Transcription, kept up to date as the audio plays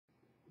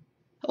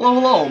Hello,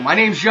 hello. My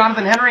name's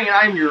Jonathan Henry, and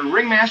I'm your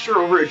ringmaster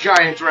over at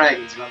Giant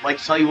Dragons. And I'd like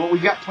to tell you what we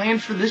got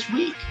planned for this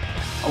week.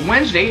 On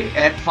Wednesday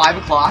at 5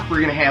 o'clock,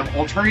 we're going to have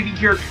Alternity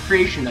Character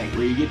Creation Night,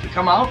 where you get to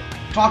come out,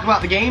 talk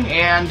about the game,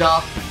 and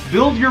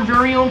build your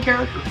very own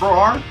character for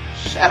our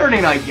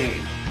Saturday night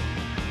game.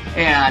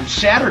 And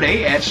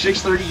Saturday at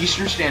 6:30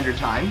 Eastern Standard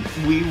Time,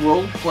 we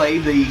will play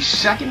the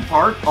second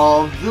part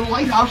of the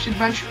Lighthouse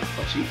adventure.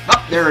 Let's see.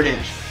 Oh, there it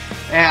is.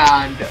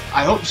 And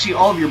I hope to see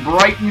all of your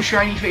bright and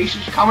shiny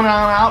faces coming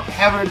on out,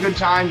 having a good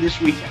time this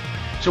weekend.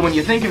 So when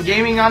you think of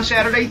gaming on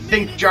Saturday,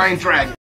 think Giant Dragon.